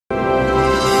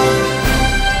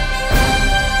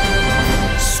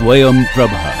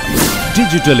SwayamPrabha.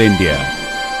 Digital India.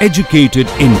 Educated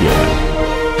India.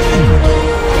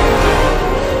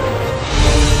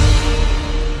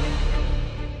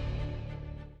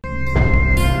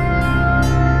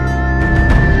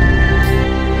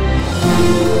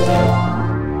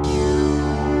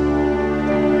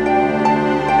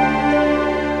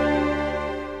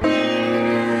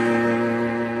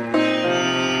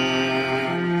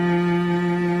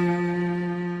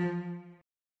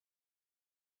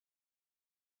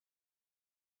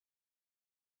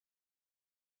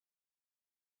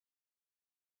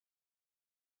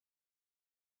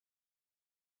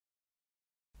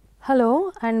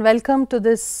 Hello and welcome to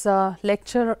this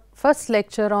first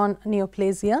lecture on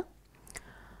neoplasia.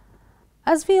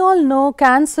 As we all know,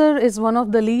 cancer is one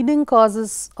of the leading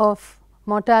causes of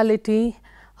mortality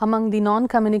among the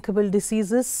non-communicable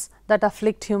diseases that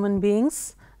afflict human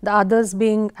beings, the others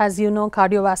being, as you know,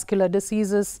 cardiovascular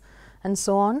diseases and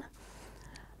so on.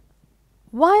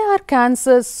 Why are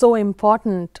cancers so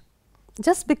important?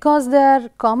 Just because they are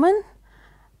common?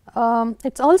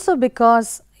 It's also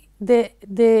because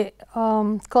they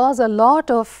cause a lot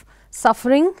of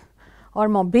suffering or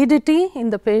morbidity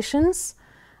in the patients,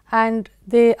 and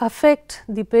they affect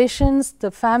the patients,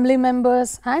 the family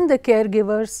members and the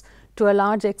caregivers to a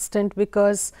large extent,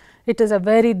 because it is a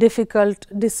very difficult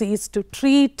disease to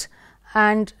treat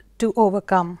and to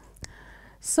overcome.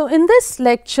 So, in this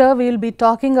lecture we will be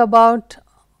talking about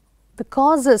the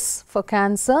causes for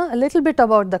cancer, a little bit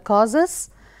about the causes,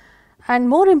 and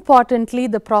more importantly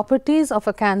the properties of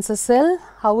a cancer cell,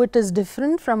 how it is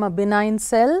different from a benign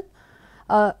cell.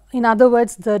 In other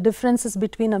words, the differences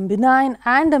between a benign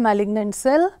and a malignant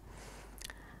cell.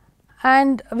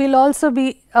 And we will also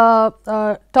be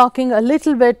talking a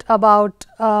little bit about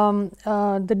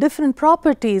the different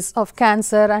properties of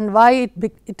cancer and why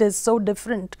it is so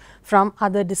different from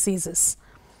other diseases.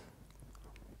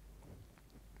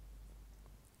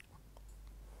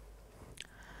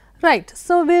 Right.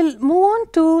 So, we will move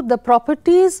on to the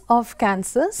properties of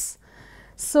cancers.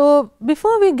 So,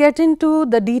 before we get into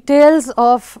the details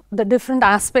of the different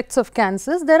aspects of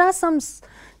cancers, there are some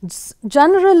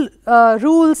general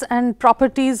rules and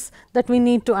properties that we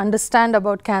need to understand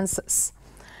about cancers.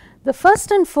 The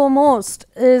first and foremost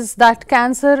is that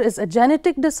cancer is a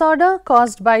genetic disorder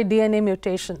caused by DNA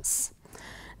mutations.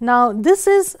 Now, this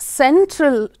is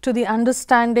central to the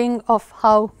understanding of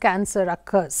how cancer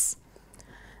occurs.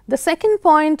 The second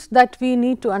point that we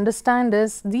need to understand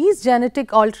is these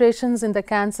genetic alterations in the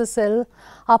cancer cell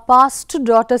are passed to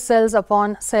daughter cells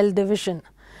upon cell division.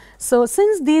 So,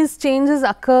 since these changes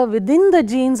occur within the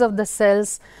genes of the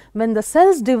cells, when the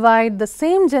cells divide, the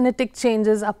same genetic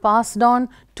changes are passed on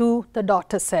to the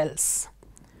daughter cells.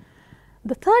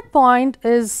 The third point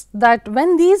is that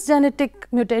when these genetic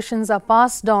mutations are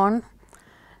passed on,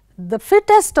 the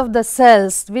fittest of the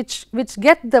cells which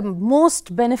get the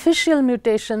most beneficial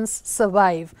mutations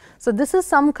survive. So, this is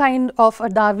some kind of a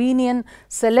Darwinian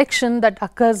selection that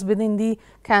occurs within the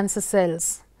cancer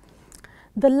cells.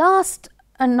 The last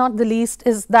and not the least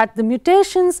is that the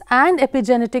mutations and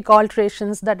epigenetic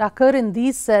alterations that occur in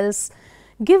these cells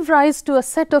give rise to a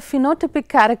set of phenotypic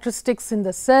characteristics in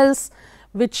the cells,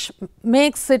 which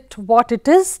makes it what it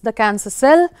is, the cancer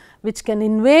cell, which can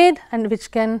invade and which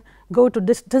can go to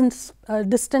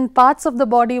distant parts of the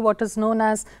body, what is known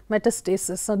as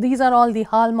metastasis. So, these are all the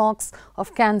hallmarks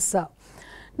of cancer.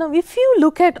 Now, if you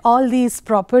look at all these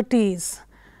properties,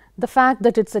 the fact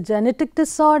that it is a genetic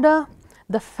disorder,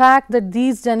 the fact that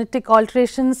these genetic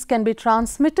alterations can be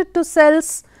transmitted to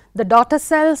cells, the daughter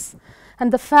cells,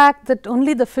 and the fact that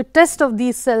only the fittest of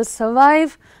these cells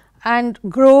survive and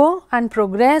grow and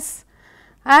progress,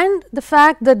 and the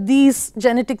fact that these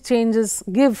genetic changes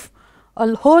give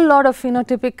a whole lot of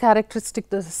phenotypic characteristic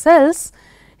to the cells,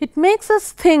 it makes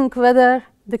us think whether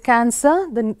the cancer,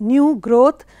 the new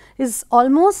growth, is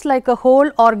almost like a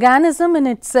whole organism in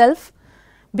itself,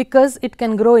 because it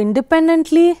can grow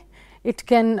independently, it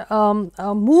can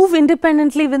move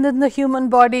independently within the human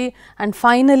body, and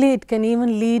finally it can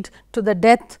even lead to the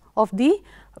death of the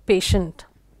patient.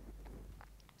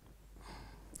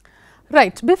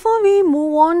 Right. Before we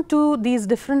move on to these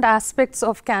different aspects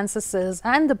of cancer cells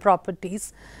and the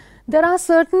properties, there are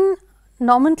certain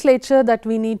nomenclature that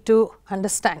we need to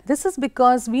understand. This is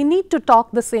because we need to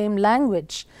talk the same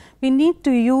language. We need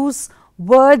to use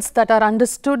words that are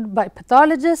understood by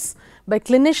pathologists, by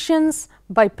clinicians,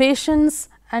 by patients,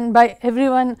 and by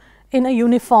everyone in a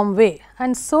uniform way.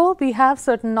 And so, we have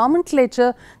certain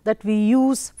nomenclature that we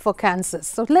use for cancers.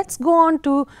 So, let us go on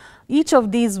to each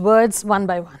of these words one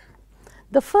by one.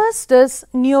 The first is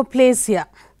neoplasia.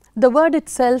 The word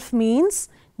itself means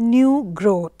new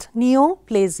growth,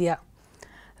 neoplasia.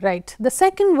 Right. The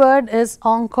second word is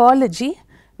oncology,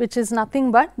 which is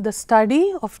nothing but the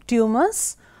study of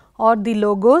tumors, or the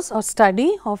logos or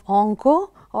study of onco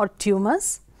or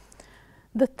tumors.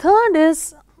 The third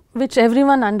is, which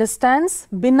everyone understands,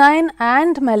 benign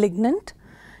and malignant.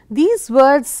 These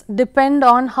words depend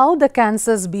on how the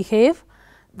cancers behave.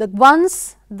 The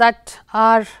ones that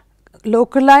are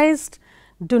localized,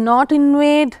 do not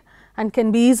invade and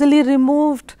can be easily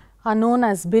removed are known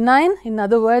as benign. In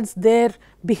other words, their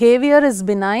behavior is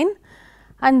benign,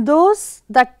 and those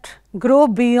that grow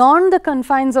beyond the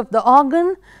confines of the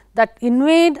organ, that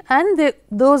invade, and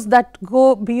those that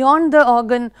go beyond the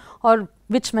organ or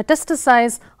which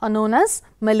metastasize are known as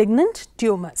malignant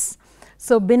tumors.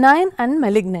 So, benign and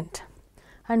malignant.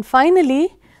 And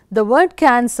finally, the word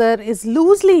cancer is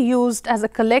loosely used as a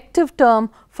collective term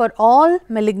for all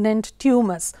malignant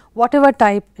tumors, whatever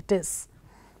type it is.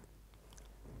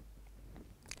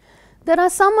 There are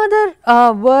some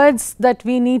other words that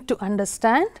we need to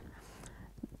understand,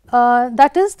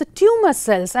 that is the tumor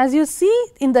cells. As you see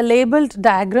in the labeled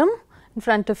diagram in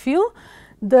front of you,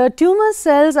 the tumor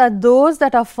cells are those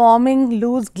that are forming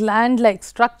loose gland-like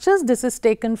structures. This is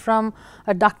taken from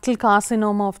a ductal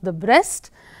carcinoma of the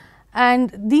breast,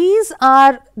 and these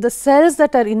are the cells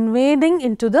that are invading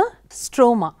into the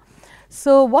stroma.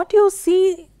 So, what you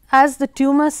see as the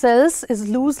tumor cells is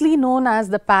loosely known as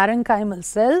the parenchymal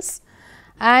cells,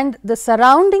 and the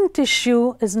surrounding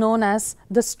tissue is known as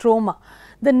the stroma.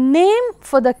 The name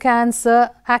for the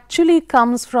cancer actually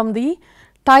comes from the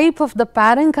type of the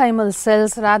parenchymal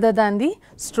cells rather than the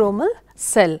stromal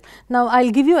cell. Now, I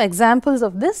will give you examples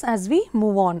of this as we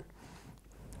move on.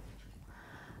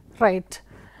 Right.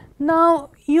 Now,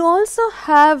 you also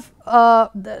have a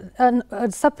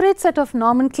separate set of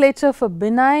nomenclature for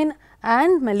benign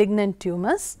and malignant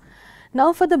tumors.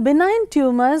 Now, for the benign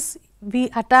tumors, we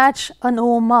attach an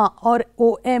OMA or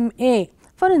OMA.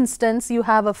 For instance, you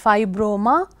have a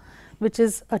fibroma, which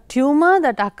is a tumor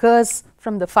that occurs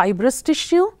from the fibrous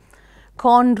tissue,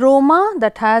 chondroma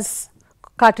that has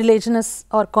cartilaginous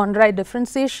or chondrite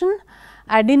differentiation,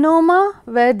 adenoma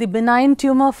where the benign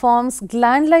tumor forms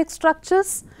gland-like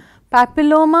structures,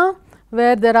 papilloma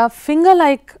where there are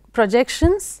finger-like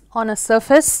projections on a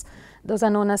surface, those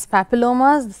are known as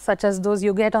papillomas, such as those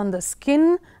you get on the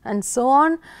skin and so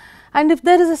on. And if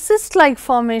there is a cyst-like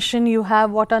formation, you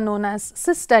have what are known as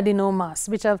cystadenomas,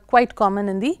 which are quite common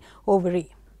in the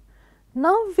ovary.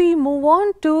 Now, we move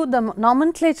on to the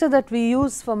nomenclature that we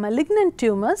use for malignant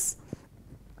tumors.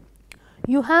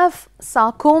 You have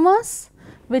sarcomas,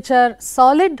 which are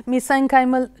solid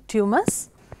mesenchymal tumors,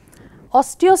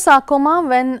 osteosarcoma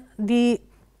when the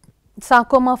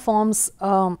sarcoma forms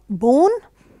bone,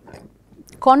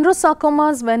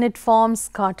 chondrosarcomas when it forms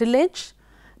cartilage,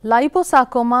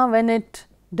 liposarcoma when it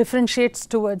differentiates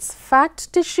towards fat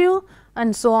tissue,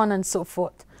 and so on and so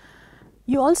forth.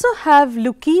 You also have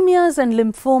leukemias and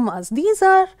lymphomas. These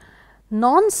are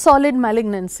non-solid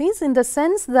malignancies in the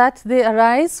sense that they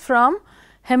arise from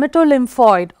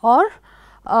hematolymphoid or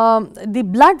the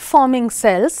blood forming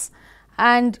cells,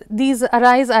 and these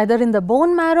arise either in the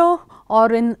bone marrow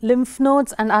or in lymph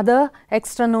nodes and other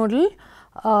extranodal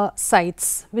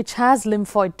sites which has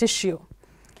lymphoid tissue.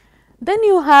 Then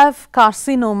you have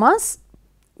carcinomas,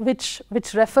 which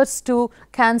refers to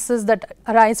cancers that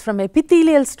arise from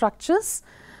epithelial structures,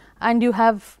 and you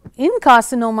have in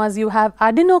carcinomas you have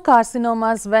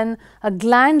adenocarcinomas when a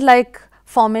gland-like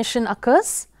formation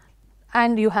occurs,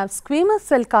 and you have squamous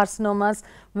cell carcinomas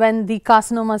when the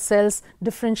carcinoma cells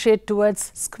differentiate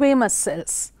towards squamous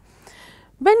cells.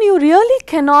 When you really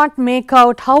cannot make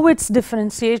out how it is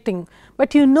differentiating,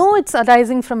 but you know it is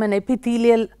arising from an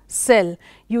epithelial cell,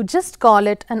 you just call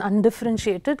it an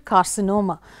undifferentiated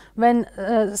carcinoma. When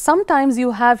sometimes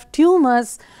you have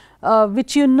tumors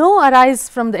which you know arise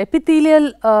from the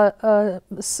epithelial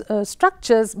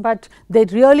structures, but they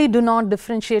really do not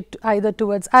differentiate either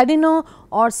towards adeno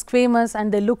or squamous,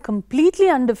 and they look completely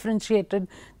undifferentiated,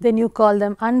 then you call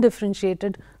them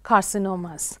undifferentiated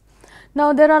carcinomas.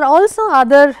 Now, there are also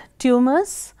other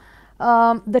tumors,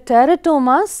 the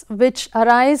teratomas, which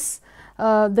arise,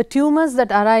 the tumors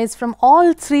that arise from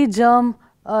all three germ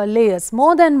layers.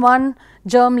 More than one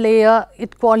germ layer,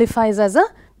 it qualifies as a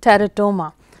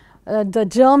teratoma. The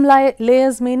germ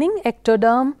layers meaning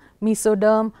ectoderm,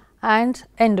 mesoderm and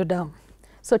endoderm.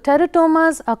 So,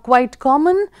 teratomas are quite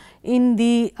common in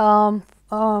the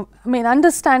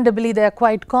understandably they are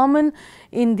quite common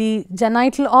in the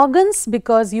genital organs,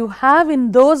 because you have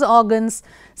in those organs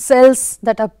cells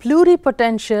that are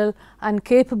pluripotential and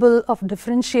capable of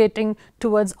differentiating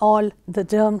towards all the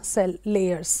germ cell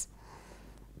layers.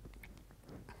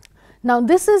 Now,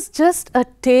 this is just a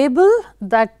table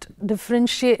that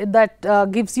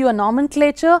gives you a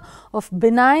nomenclature of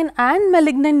benign and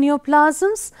malignant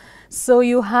neoplasms. So,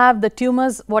 you have the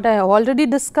tumors what I have already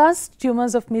discussed,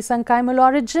 tumors of mesenchymal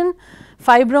origin,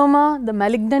 fibroma, the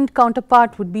malignant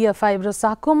counterpart would be a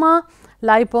fibrosarcoma,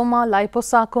 lipoma,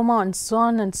 liposarcoma and so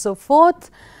on and so forth.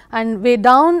 And way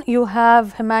down you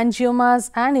have hemangiomas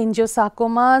and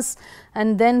angiosarcomas,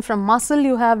 and then from muscle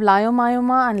you have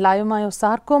leiomyoma and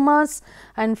leiomyosarcomas,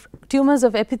 and tumors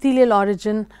of epithelial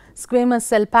origin, squamous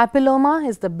cell papilloma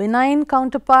is the benign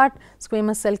counterpart,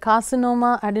 squamous cell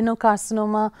carcinoma,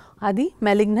 adenocarcinoma are the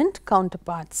malignant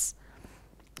counterparts.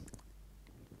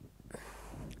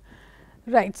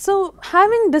 Right. So,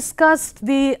 having discussed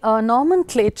the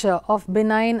nomenclature of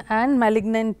benign and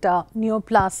malignant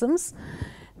neoplasms,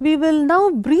 we will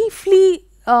now briefly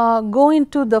go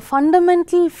into the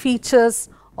fundamental features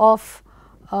of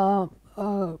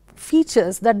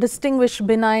features that distinguish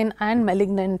benign and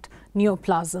malignant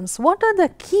neoplasms. What are the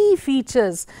key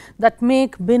features that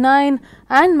make benign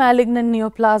and malignant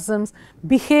neoplasms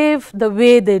behave the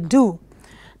way they do?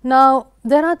 Now,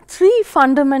 there are three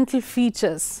fundamental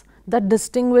features that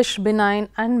distinguish benign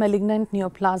and malignant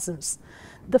neoplasms.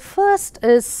 The first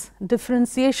is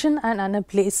differentiation and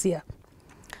anaplasia.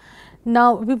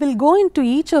 Now, we will go into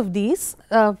each of these.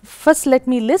 First, let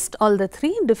me list all the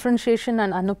three: differentiation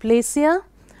and anaplasia,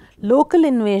 local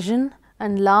invasion,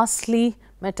 and lastly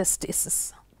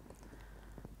metastasis.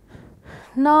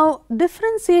 Now,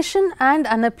 differentiation and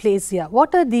anaplasia,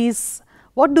 what are these?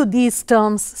 What do these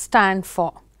terms stand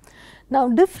for? Now,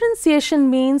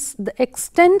 differentiation means the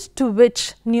extent to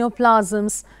which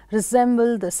neoplasms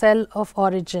resemble the cell of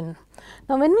origin.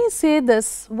 Now, when we say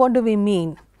this, what do we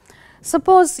mean?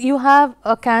 Suppose you have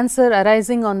a cancer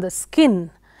arising on the skin.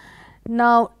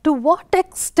 Now, to what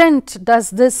extent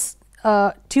does this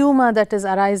tumor that is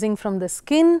arising from the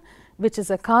skin, which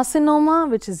is a carcinoma,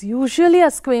 which is usually a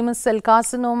squamous cell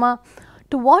carcinoma,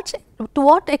 to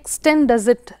what extent does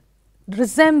it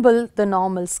resemble the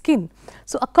normal skin?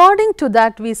 So, according to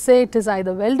that, we say it is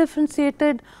either well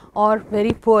differentiated or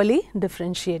very poorly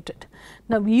differentiated.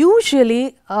 Now,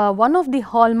 usually one of the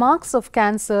hallmarks of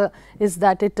cancer is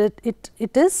that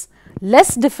it is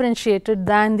less differentiated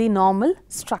than the normal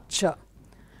structure.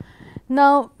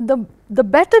 Now, the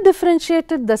better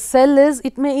differentiated the cell is,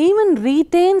 it may even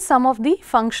retain some of the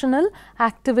functional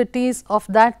activities of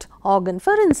that organ.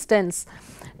 For instance,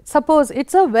 suppose it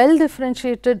is a well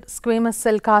differentiated squamous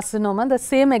cell carcinoma, the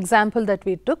same example that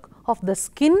we took of the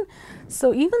skin.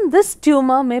 So, even this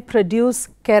tumor may produce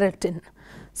keratin.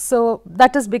 So,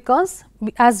 that is because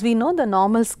as we know, the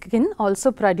normal skin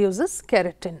also produces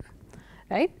keratin,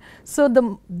 right. So,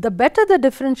 the better the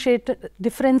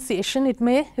differentiation, it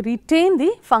may retain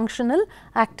the functional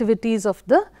activities of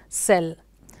the cell.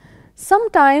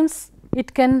 Sometimes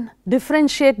it can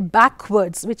differentiate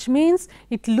backwards, which means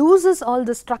it loses all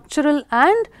the structural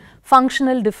and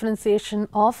functional differentiation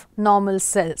of normal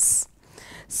cells.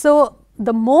 So,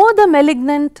 the more the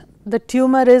malignant the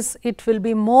tumor is, it will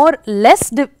be less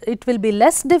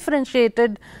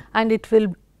differentiated, and it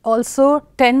will also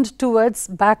tend towards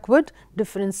backward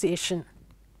differentiation.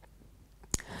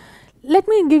 Let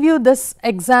me give you this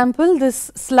example.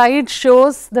 This slide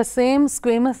shows the same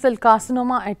squamous cell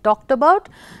carcinoma I talked about,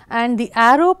 and the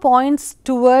arrow points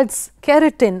towards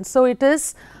keratin. So, it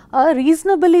is a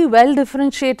reasonably well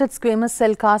differentiated squamous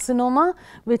cell carcinoma,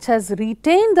 which has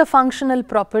retained the functional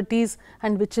properties,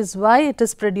 and which is why it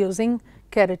is producing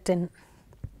keratin.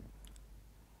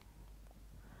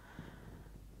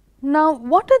 Now,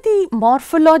 what are the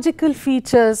morphological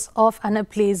features of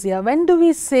anaplasia? When do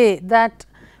we say that,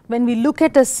 when we look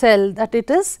at a cell, that it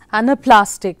is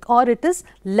anaplastic or it is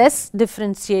less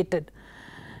differentiated?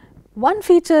 One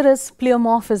feature is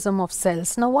pleomorphism of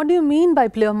cells. Now, what do you mean by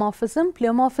pleomorphism?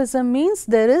 Pleomorphism means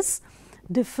there is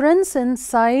difference in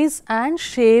size and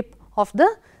shape of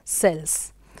the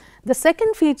cells. The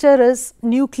second feature is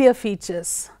nuclear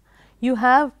features. You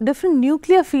have different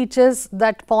nuclear features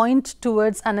that point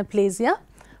towards anaplasia.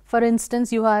 For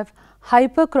instance, you have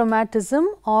hyperchromatism,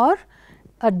 or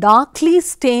a darkly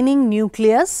staining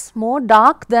nucleus, more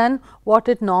dark than what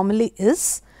it normally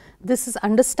is. This is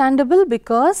understandable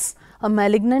because a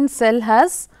malignant cell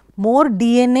has more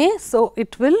DNA. So,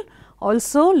 it will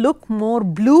also look more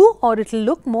blue, or it will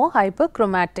look more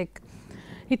hyperchromatic.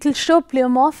 It will show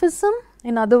pleomorphism.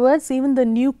 In other words, even the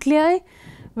nuclei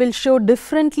will show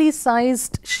differently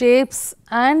sized shapes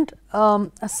and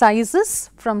sizes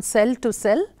from cell to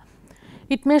cell.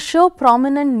 It may show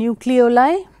prominent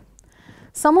nucleoli.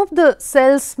 Some of the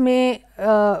cells may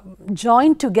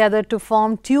join together to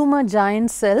form tumor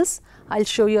giant cells. I will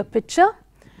show you a picture.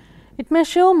 It may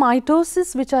show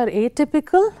mitosis which are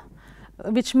atypical,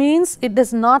 which means it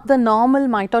is not the normal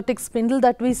mitotic spindle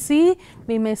that we see.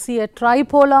 We may see a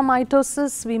tripolar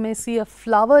mitosis, we may see a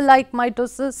flower like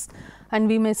mitosis, and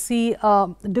we may see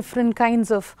different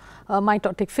kinds of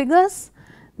mitotic figures.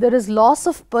 There is loss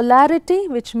of polarity,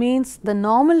 which means the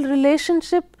normal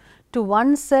relationship to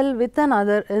one cell with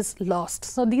another is lost.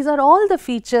 So, these are all the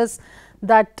features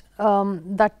that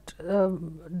that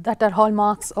are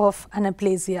hallmarks of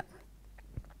anaplasia.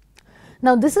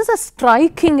 Now, this is a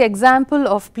striking example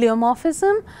of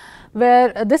pleomorphism,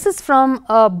 where this is from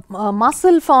a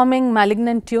muscle forming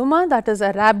malignant tumor, that is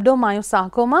a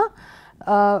rhabdomyosarcoma,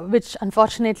 which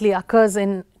unfortunately occurs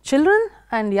in children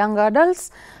and young adults,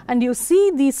 and you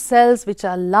see these cells which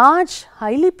are large,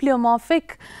 highly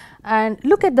pleomorphic, and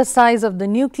look at the size of the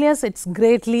nucleus, it is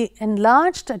greatly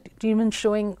enlarged, even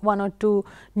showing 1 or 2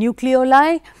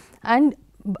 nucleoli, and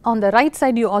on the right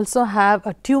side you also have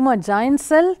a tumor giant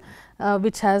cell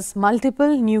which has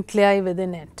multiple nuclei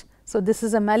within it. So, this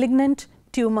is a malignant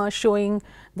tumor showing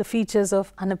the features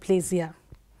of anaplasia.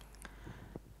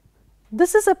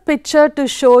 This is a picture to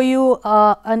show you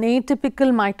an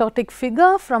atypical mitotic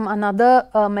figure from another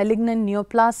malignant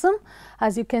neoplasm.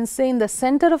 As you can see in the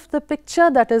center of the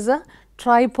picture, that is a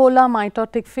tripolar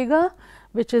mitotic figure,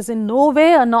 which is in no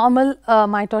way a normal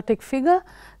mitotic figure.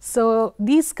 So,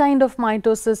 these kind of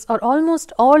mitosis are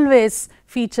almost always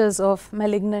features of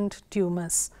malignant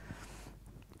tumors.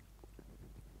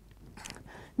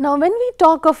 Now, when we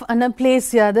talk of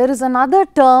anaplasia, there is another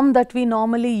term that we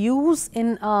normally use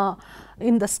in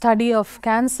the study of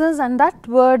cancers, and that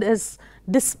word is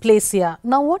dysplasia.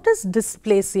 Now, what is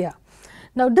dysplasia?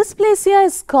 Now, dysplasia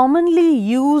is commonly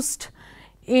used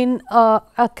in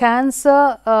a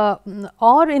cancer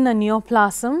or in a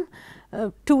neoplasm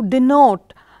to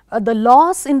denote the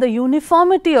loss in the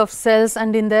uniformity of cells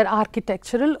and in their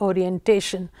architectural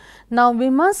orientation. Now, we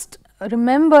must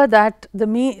remember that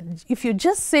if you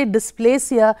just say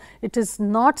dysplasia, it is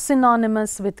not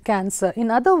synonymous with cancer.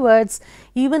 In other words,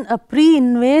 even a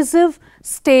pre-invasive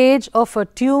stage of a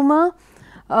tumor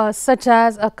such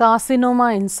as a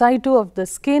carcinoma in situ of the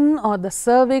skin or the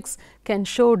cervix can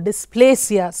show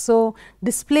dysplasia. So,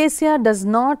 dysplasia does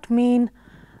not mean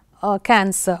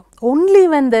cancer. Only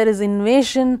when there is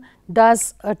invasion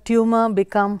does a tumor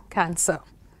become cancer.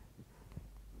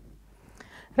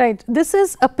 Right. This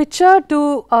is a picture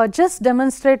to just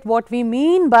demonstrate what we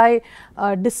mean by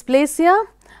dysplasia.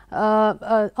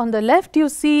 On the left you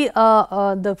see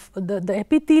the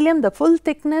epithelium, the full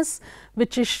thickness,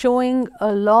 which is showing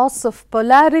a loss of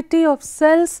polarity of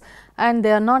cells, and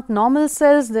they are not normal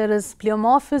cells, there is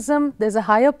pleomorphism, there is a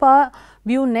higher power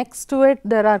view next to it,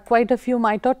 there are quite a few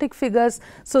mitotic figures.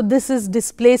 So, this is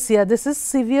dysplasia, this is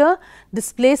severe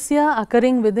dysplasia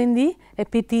occurring within the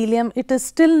epithelium. It is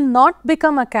still not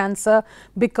become a cancer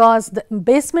because the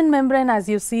basement membrane, as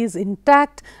you see, is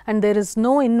intact and there is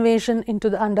no invasion into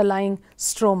the underlying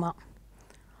stroma.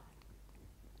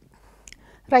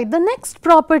 Right. The next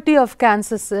property of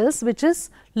cancer cells, which is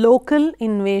local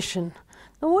invasion.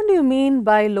 Now, what do you mean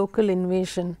by local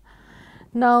invasion?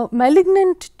 Now,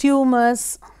 malignant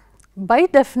tumors, by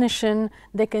definition,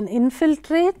 they can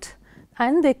infiltrate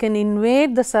and they can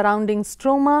invade the surrounding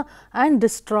stroma and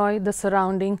destroy the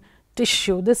surrounding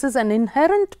tissue. This is an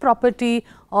inherent property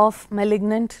of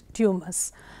malignant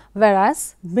tumors,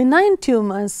 whereas benign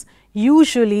tumors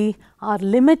usually are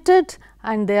limited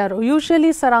and they are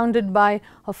usually surrounded by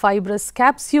a fibrous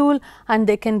capsule and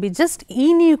they can be just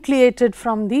enucleated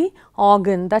from the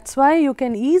organ. That is why you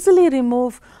can easily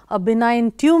remove a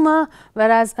benign tumor,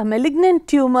 whereas a malignant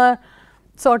tumor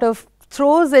sort of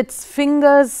throws its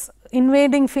fingers,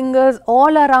 invading fingers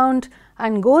all around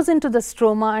and goes into the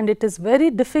stroma, and it is very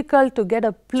difficult to get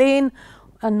a plane,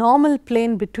 a normal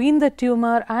plane between the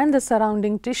tumor and the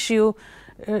surrounding tissue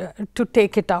to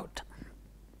take it out.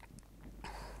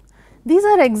 These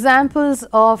are examples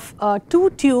of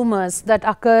two tumors that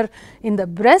occur in the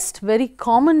breast, very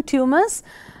common tumors.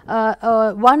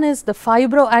 One is the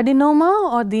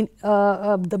fibroadenoma or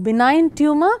the benign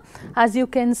tumor. As you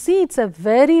can see, it is a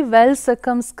very well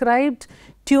circumscribed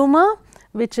tumor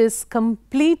which is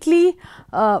completely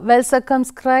well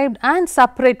circumscribed and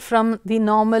separate from the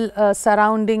normal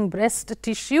surrounding breast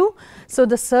tissue. So,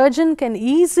 the surgeon can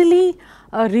easily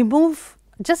remove,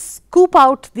 just scoop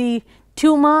out the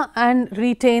tumor and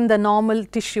retain the normal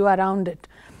tissue around it.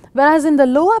 Whereas, in the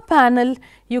lower panel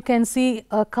you can see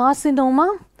a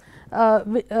carcinoma,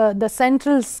 the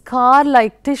central scar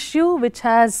like tissue which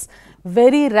has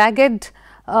very ragged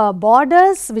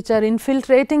borders which are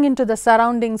infiltrating into the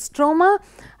surrounding stroma,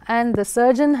 and the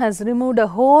surgeon has removed a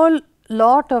whole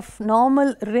lot of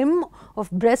normal rim of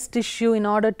breast tissue in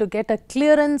order to get a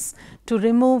clearance to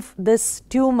remove this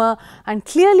tumor, and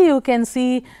clearly you can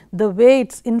see the way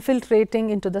it is infiltrating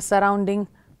into the surrounding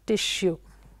tissue.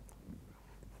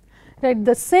 Right,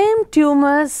 the same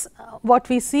tumors what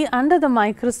we see under the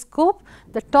microscope,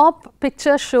 the top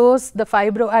picture shows the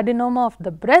fibroadenoma of the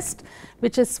breast,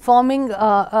 which is forming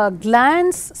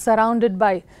glands surrounded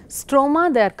by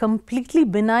stroma. They are completely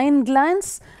benign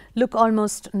glands, look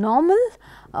almost normal.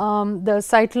 The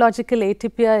cytological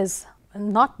atypia is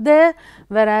not there,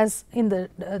 whereas in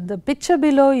the picture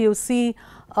below you see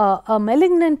a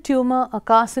malignant tumor, a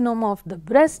carcinoma of the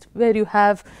breast, where you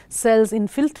have cells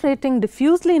infiltrating,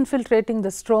 diffusely infiltrating the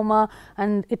stroma,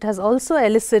 and it has also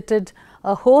elicited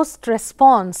a host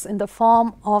response in the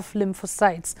form of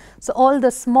lymphocytes. So, all the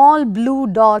small blue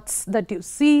dots that you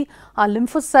see are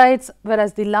lymphocytes,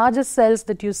 whereas the larger cells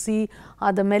that you see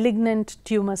are the malignant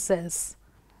tumor cells.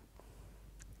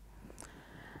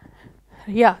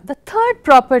 Yeah, the third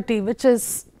property, which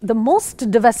is the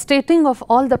most devastating of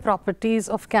all the properties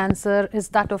of cancer, is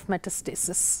that of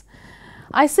metastasis.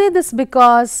 I say this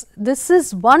because this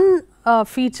is one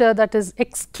feature that is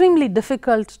extremely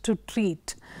difficult to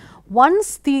treat.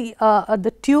 Once the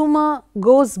tumor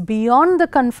goes beyond the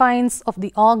confines of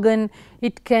the organ,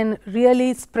 it can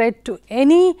really spread to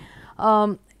any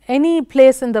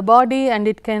place in the body, and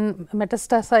it can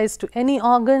metastasize to any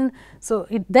organ. So,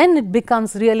 then it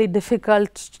becomes really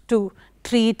difficult to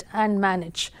treat and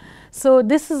manage. So,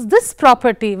 this is this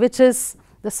property, which is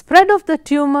the spread of the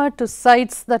tumor to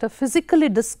sites that are physically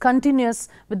discontinuous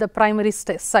with the primary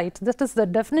site. That is the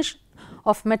definition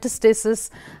of metastasis,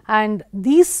 and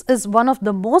this is one of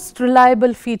the most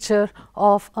reliable feature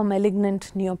of a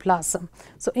malignant neoplasm.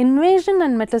 So, invasion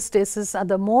and metastasis are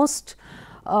the most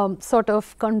sort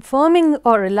of confirming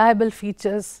or reliable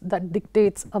features that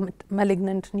dictates a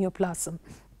malignant neoplasm.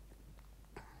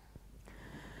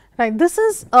 Right, this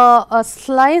is a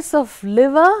slice of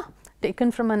liver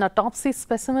taken from an autopsy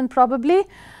specimen probably,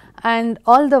 and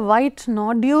all the white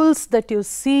nodules that you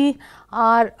see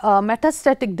are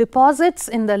metastatic deposits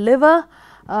in the liver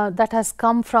that has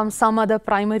come from some other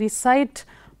primary site,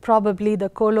 probably the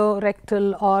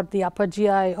colorectal or the upper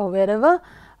GI or wherever,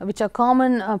 which are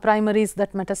common primaries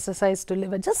that metastasize to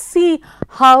liver. Just see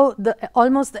how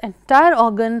almost the entire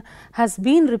organ has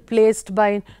been replaced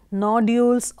by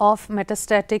nodules of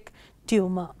metastatic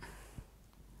tumor.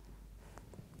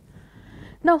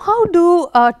 Now, how do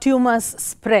tumors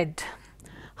spread?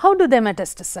 How do they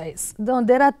metastasize?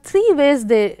 There are three ways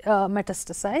they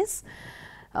metastasize.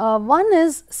 One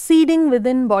is seeding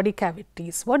within body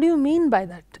cavities. What do you mean by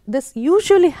that? This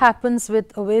usually happens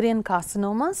with ovarian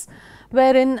carcinomas,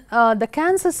 wherein the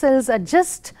cancer cells are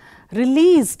just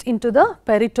released into the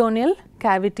peritoneal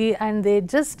cavity, and they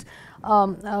just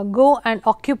go and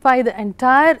occupy the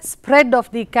entire spread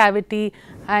of the cavity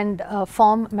and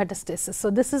form metastasis. So,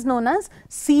 this is known as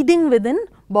seeding within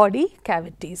body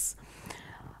cavities.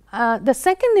 The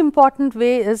second important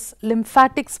way is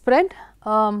lymphatic spread.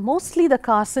 Mostly the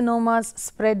carcinomas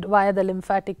spread via the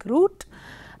lymphatic route,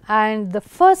 and the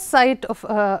first site of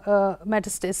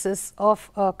metastasis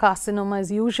of carcinoma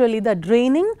is usually the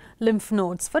draining lymph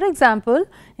nodes. For example,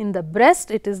 in the breast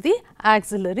it is the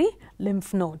axillary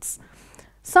lymph nodes.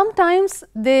 Sometimes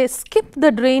they skip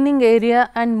the draining area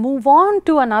and move on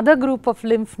to another group of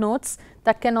lymph nodes.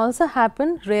 That can also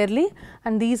happen rarely,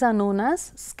 and these are known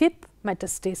as skip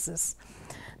metastasis.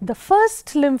 The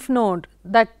first lymph node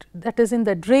that is in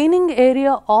the draining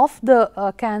area of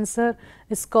the cancer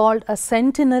is called a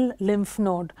sentinel lymph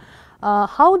node.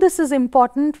 How this is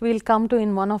important we will come to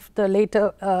in one of the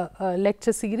later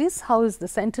lecture series. How is the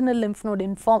sentinel lymph node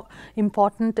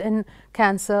important in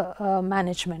cancer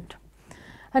management?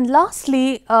 And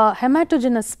lastly,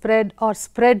 hematogenous spread or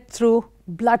spread through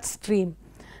bloodstream.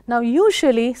 Now,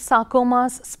 usually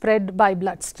sarcomas spread by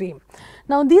bloodstream.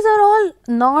 Now, these are all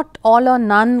not all or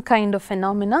none kind of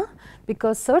phenomena,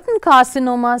 because certain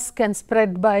carcinomas can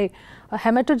spread by a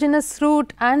hematogenous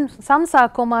route and some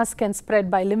sarcomas can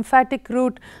spread by lymphatic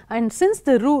route, and since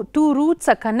the two routes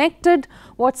are connected,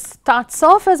 what starts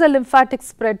off as a lymphatic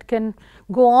spread can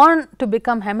go on to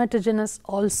become hematogenous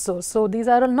also. So, these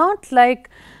are not like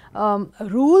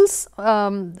rules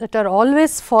that are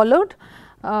always followed.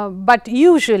 But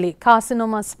usually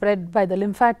carcinomas spread by the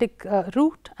lymphatic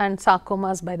route and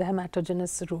sarcomas by the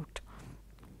hematogenous route.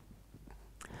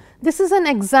 This is an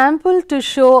example to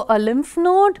show a lymph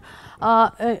node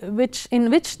in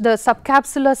which the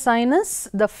subcapsular sinus,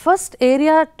 the first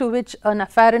area to which an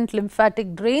afferent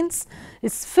lymphatic drains,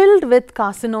 is filled with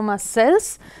carcinoma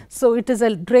cells. So, it is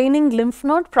a draining lymph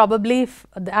node, probably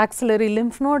the axillary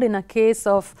lymph node in a case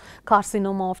of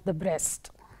carcinoma of the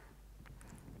breast.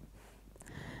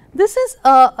 This is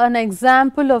an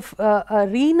example of a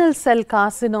renal cell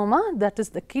carcinoma, that is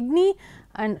the kidney,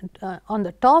 and on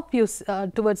the top you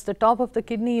towards the top of the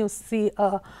kidney you see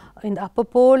in the upper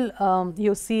pole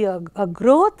you see a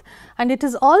growth, and it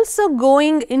is also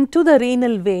going into the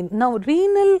renal vein. Now,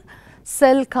 renal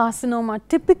cell carcinoma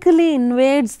typically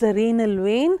invades the renal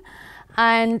vein,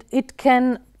 and it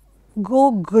can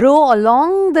grow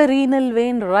along the renal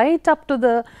vein right up to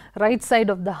the right side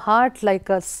of the heart like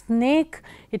a snake.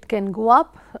 It can go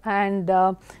up, and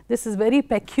this is very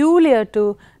peculiar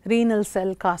to renal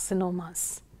cell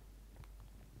carcinomas.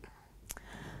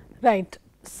 Right.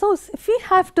 So, if we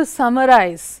have to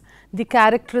summarize the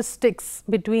characteristics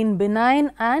between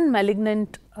benign and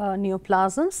malignant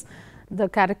neoplasms, the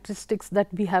characteristics that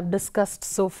we have discussed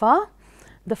so far,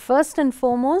 the first and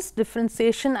foremost,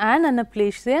 differentiation and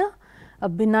anaplasia. A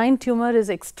benign tumor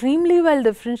is extremely well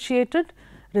differentiated,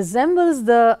 resembles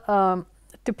the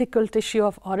typical tissue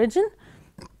of origin,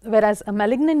 whereas a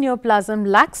malignant neoplasm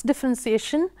lacks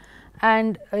differentiation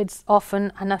and it is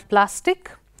often anaplastic.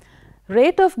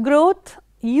 Rate of growth,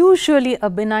 usually a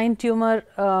benign tumor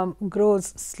grows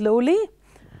slowly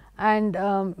and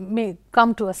may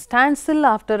come to a standstill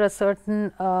after a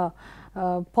certain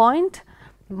point.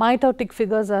 Mitotic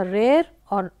figures are rare,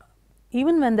 or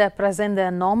even when they are present, they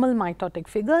are normal mitotic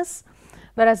figures,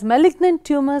 whereas malignant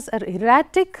tumors are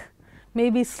erratic, may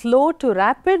be slow to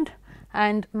rapid,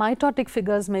 and mitotic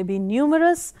figures may be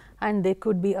numerous and they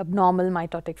could be abnormal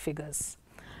mitotic figures.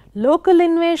 Local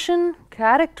invasion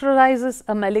characterizes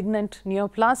a malignant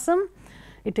neoplasm.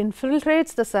 It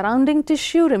infiltrates the surrounding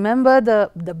tissue. Remember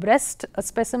the breast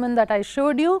specimen that I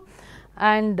showed you,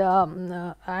 and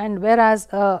whereas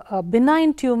a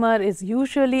benign tumor is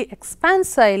usually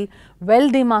expansile, well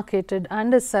demarcated,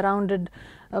 and is surrounded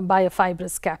by a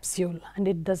fibrous capsule, and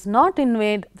it does not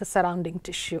invade the surrounding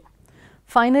tissue.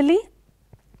 Finally,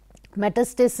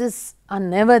 metastases are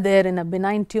never there in a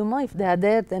benign tumor. If they are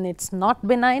there, then it is not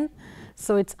benign,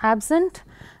 so it is absent,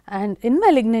 and in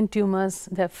malignant tumors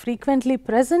they are frequently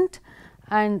present,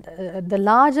 and the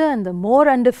larger and the more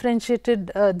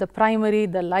undifferentiated the primary,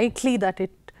 the likely that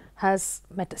it has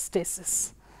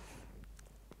metastasis.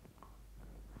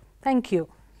 Thank you.